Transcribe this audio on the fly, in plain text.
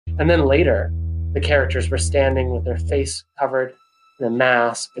And then later, the characters were standing with their face covered in a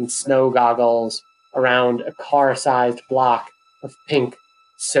mask and snow goggles around a car-sized block of pink,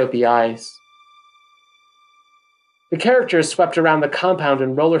 soapy ice. The characters swept around the compound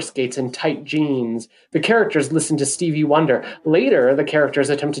in roller skates and tight jeans. The characters listened to Stevie Wonder. Later, the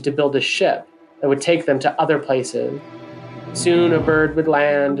characters attempted to build a ship that would take them to other places. Soon a bird would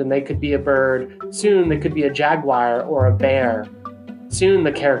land, and they could be a bird. Soon they could be a jaguar or a bear. Soon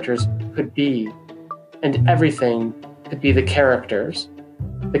the characters could be. And everything could be the characters.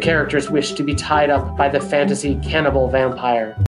 The characters wished to be tied up by the fantasy cannibal vampire.